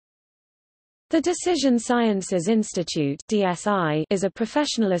The Decision Sciences Institute (DSI) is a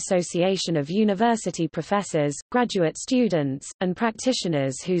professional association of university professors, graduate students, and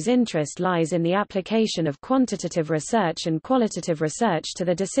practitioners whose interest lies in the application of quantitative research and qualitative research to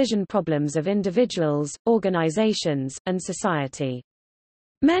the decision problems of individuals, organizations, and society.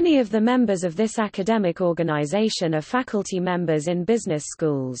 Many of the members of this academic organization are faculty members in business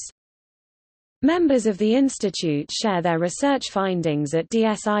schools. Members of the institute share their research findings at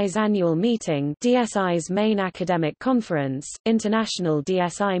DSI's annual meeting, DSI's main academic conference, international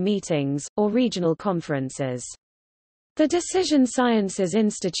DSI meetings, or regional conferences. The Decision Sciences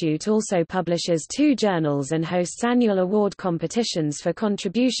Institute also publishes 2 journals and hosts annual award competitions for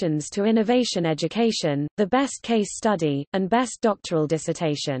contributions to innovation education, the Best Case Study, and Best Doctoral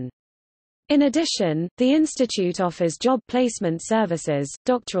Dissertation. In addition, the institute offers job placement services,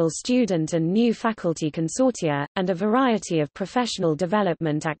 doctoral student and new faculty consortia, and a variety of professional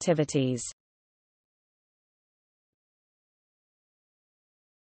development activities.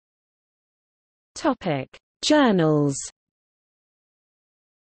 Topic: Journals.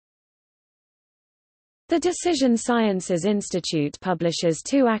 The Decision Sciences Institute publishes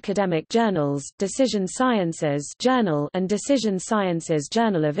 2 academic journals, Decision Sciences Journal and Decision Sciences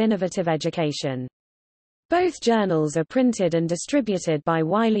Journal of Innovative Education. Both journals are printed and distributed by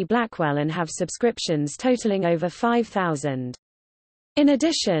Wiley-Blackwell and have subscriptions totaling over 5,000. In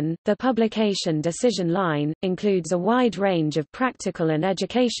addition, the publication Decision Line includes a wide range of practical and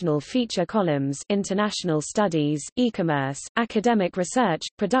educational feature columns, international studies, e-commerce, academic research,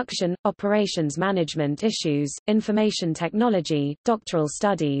 production, operations management issues, information technology, doctoral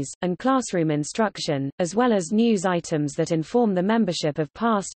studies, and classroom instruction, as well as news items that inform the membership of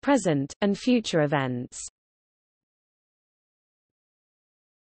past, present, and future events.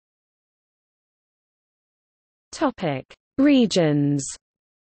 Topic: Regions.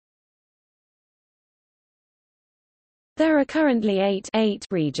 There are currently 8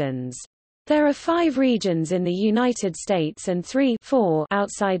 regions. There are 5 regions in the United States and 4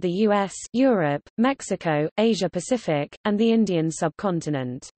 outside the US, Europe, Mexico, Asia-Pacific, and the Indian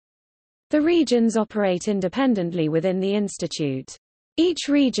subcontinent. The regions operate independently within the institute. Each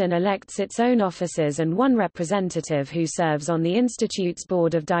region elects its own officers and 1 representative who serves on the institute's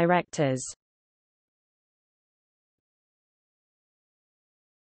board of directors.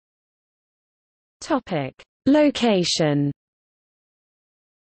 Topic: Location.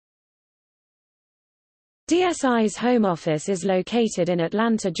 DSI's home office is located in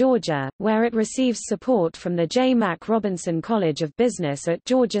Atlanta, Georgia, where it receives support from the J. Mac Robinson College of Business at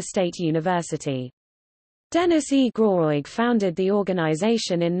Georgia State University. Dennis E. Groig founded the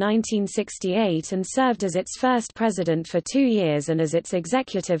organization in 1968 and served as its first president for 2 years and as its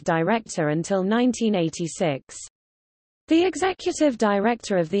executive director until 1986. The executive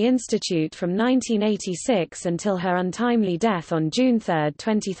director of the institute from 1986 until her untimely death on June 3,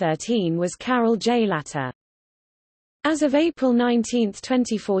 2013 was Carol J. Latta. As of April 19,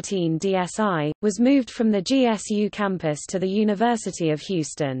 2014, DSI was moved from the GSU campus to the University of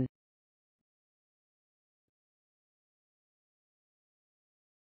Houston.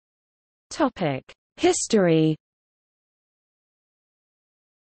 History.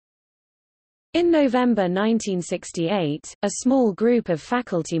 In November 1968, a small group of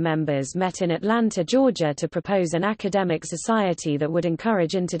faculty members met in Atlanta, Georgia to propose an academic society that would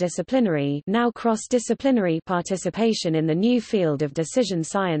encourage interdisciplinary, now cross-disciplinary, participation in the new field of decision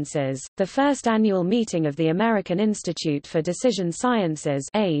sciences. The first annual meeting of the American Institute for Decision Sciences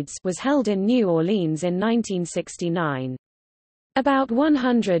 (AIDS) was held in New Orleans in 1969. About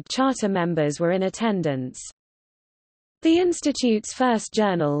 100 charter members were in attendance. The Institute's first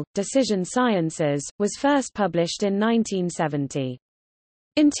journal, Decision Sciences, was first published in 1970.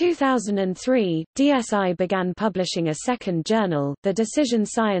 In 2003, DSI began publishing a second journal, the Decision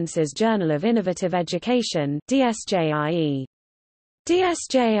Sciences Journal of Innovative Education (DSJIE).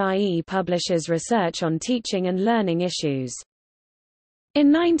 DSJIE publishes research on teaching and learning issues.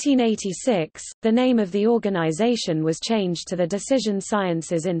 In 1986, the name of the organization was changed to the Decision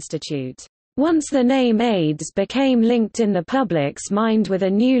Sciences Institute. Once the name AIDS became linked in the public's mind with a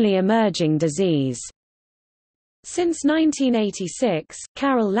newly emerging disease. Since 1986,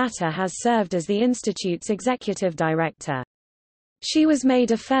 Carol Latta has served as the Institute's executive director. She was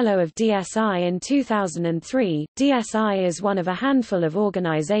made a Fellow of DSI in 2003. DSI is one of a handful of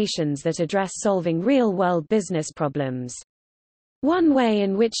organizations that address solving real-world business problems. One way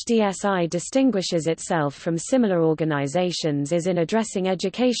in which DSI distinguishes itself from similar organizations is in addressing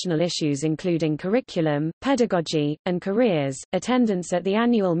educational issues including curriculum, pedagogy, and careers. Attendance at the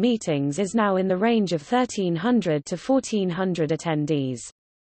annual meetings is now in the range of 1,300 to 1,400 attendees.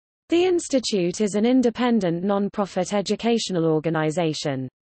 The institute is an independent non-profit educational organization.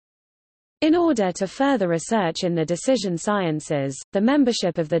 In order to further research in the decision sciences, the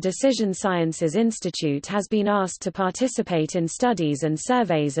membership of the Decision Sciences Institute has been asked to participate in studies and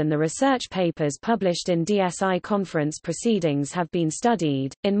surveys, and the research papers published in DSI conference proceedings have been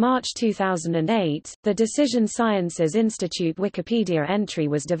studied. In March 2008, the Decision Sciences Institute Wikipedia entry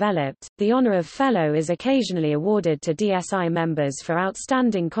was developed. The honor of Fellow is occasionally awarded to DSI members for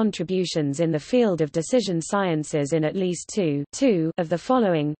outstanding contributions in the field of decision sciences in at least two of the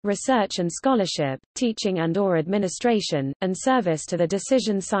following: research and scholarship, teaching and/or administration, and service to the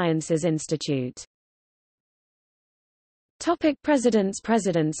Decision Sciences Institute.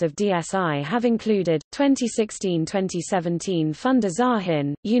 Presidents of DSI have included 2016-2017 Funda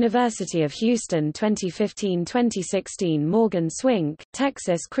Zahin, University of Houston 2015-2016 Morgan Swink,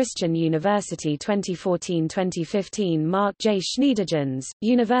 Texas Christian University 2014-2015 Mark J. Schneiderjans,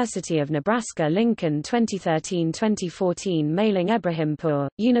 University of Nebraska-Lincoln 2013-2014 Mailing Ebrahimpour,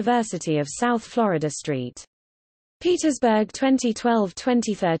 University of South Florida St. Petersburg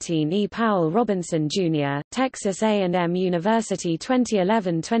 2012-2013 E. Powell Robinson Jr., Texas A&M University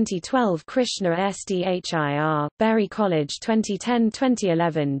 2011-2012 Krishna Sdhir, Berry College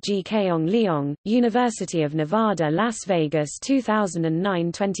 2010-2011 G. Keong Leong, University of Nevada Las Vegas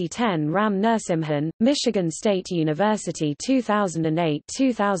 2009-2010 Ram Narasimhan, Michigan State University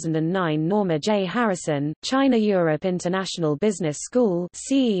 2008-2009 Norma J. Harrison, China Europe International Business School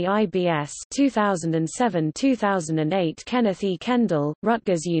CEIBS 2007-2008 Kenneth E. Kendall,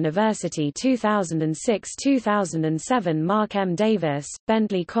 Rutgers University 2006-2007 Mark M. Davis,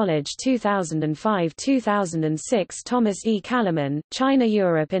 Bentley College 2005-2006 Thomas E. Kalaman, China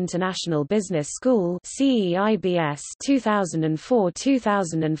Europe International Business School CEIBS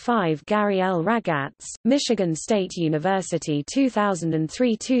 2004-2005 Gary L. Ragatz, Michigan State University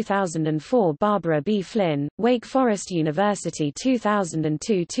 2003-2004 Barbara B. Flynn, Wake Forest University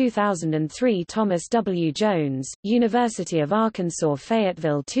 2002-2003 Thomas W. Jones, University of Arkansas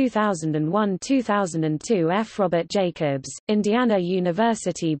Fayetteville 2001-2002 F. Robert Jacobs, Indiana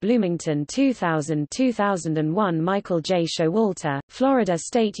University Bloomington 2000-2001 Michael J. Showalter, Florida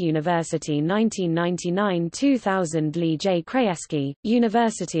State University 1999-2000 Lee J. Krajewski,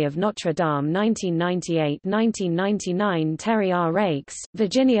 University of Notre Dame 1998-1999 Terry R. Rakes,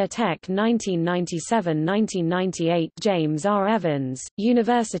 Virginia Tech 1997-1998 James R. Evans,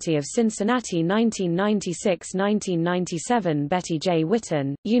 University of Cincinnati 1996-1997 Betty J.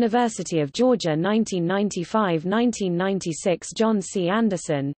 Whitten, University of Georgia 1995-1996 John C.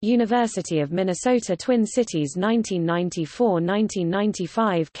 Anderson, University of Minnesota Twin Cities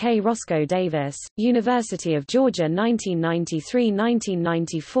 1994-1995 K. Roscoe Davis, University of Georgia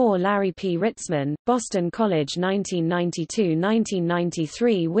 1993-1994 Larry P. Ritzman, Boston College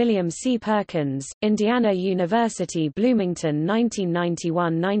 1992-1993 William C. Perkins, Indiana University Bloomington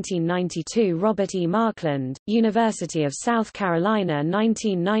 1991-1992 Robert E. Markland, University of South Carolina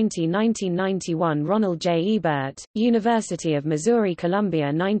 1990-1991 Ronald J. Ebert, University of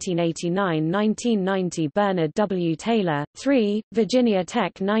Missouri-Columbia 1989-1990 Bernard W. Taylor, 3, Virginia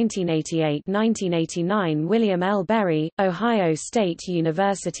Tech 1988-1989 William L. Berry, Ohio State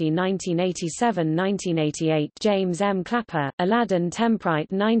University 1987-1988 James M. Clapper, Aladdin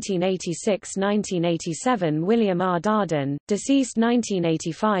Temprite 1986-1987 William R. Darden, deceased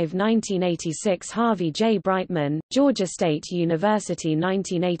 1985-1986 Harvey J. Brightman, Georgia State University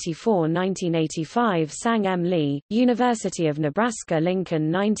 1984-1985 Sang M. Lee, University of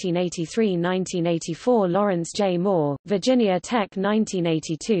Nebraska-Lincoln 1983-1984 Lawrence J. Moore, Virginia Tech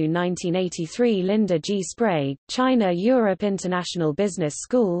 1982-1983 Linda G. Sprague, China Europe International Business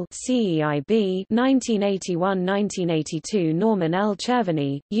School CEIB 1981-1982 Norman L.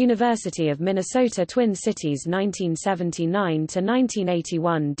 Chervany, University of Minnesota Twin Cities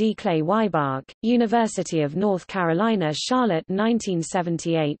 1979-1981 D. Clay Weibach, University of North Carolina Charlotte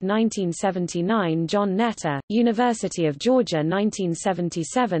 1978-1979 John Netter, University of Georgia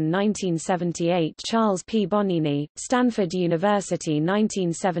 1977-1978 Charles P. Bonini, Stanford University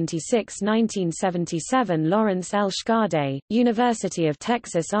 1976-1977 Lawrence L. Schade, University of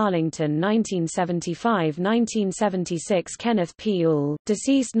Texas Arlington 1975-1976 Kenneth P. Uhl,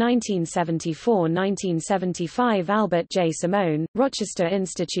 deceased 1974-1975 Albert J. Simone, Rochester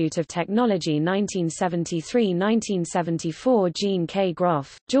Institute of Technology 1973-1974 Jean K.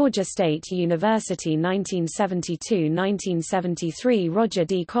 Groff, Georgia State University 1972-1973 Roger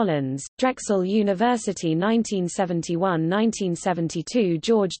D. Collins, Drexel University 1971-1972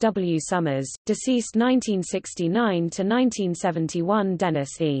 George W. Summers, deceased 1969-1971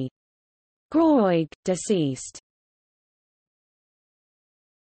 Dennis E. Groig, deceased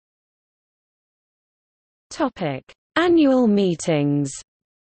Topic: Annual meetings.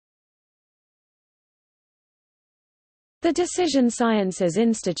 The Decision Sciences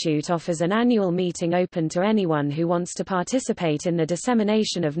Institute offers an annual meeting open to anyone who wants to participate in the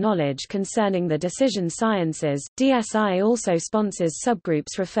dissemination of knowledge concerning the decision sciences. DSI also sponsors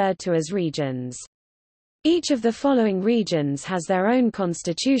subgroups referred to as regions. Each of the following regions has their own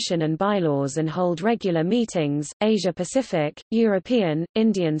constitution and bylaws and hold regular meetings: Asia Pacific, European,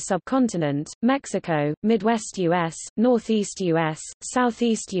 Indian subcontinent, Mexico, Midwest US, Northeast US,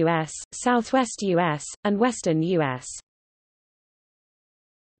 Southeast US, Southwest US, and Western US.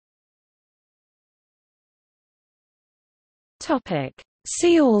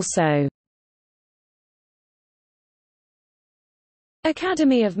 See also: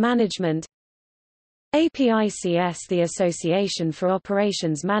 Academy of Management, APICS, the Association for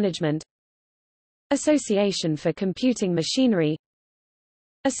Operations Management, Association for Computing Machinery,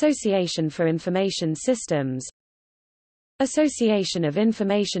 Association for Information Systems, Association of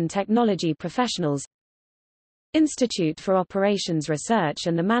Information Technology Professionals, Institute for Operations Research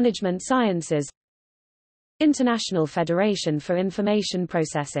and the Management Sciences, International Federation for Information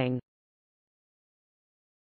Processing.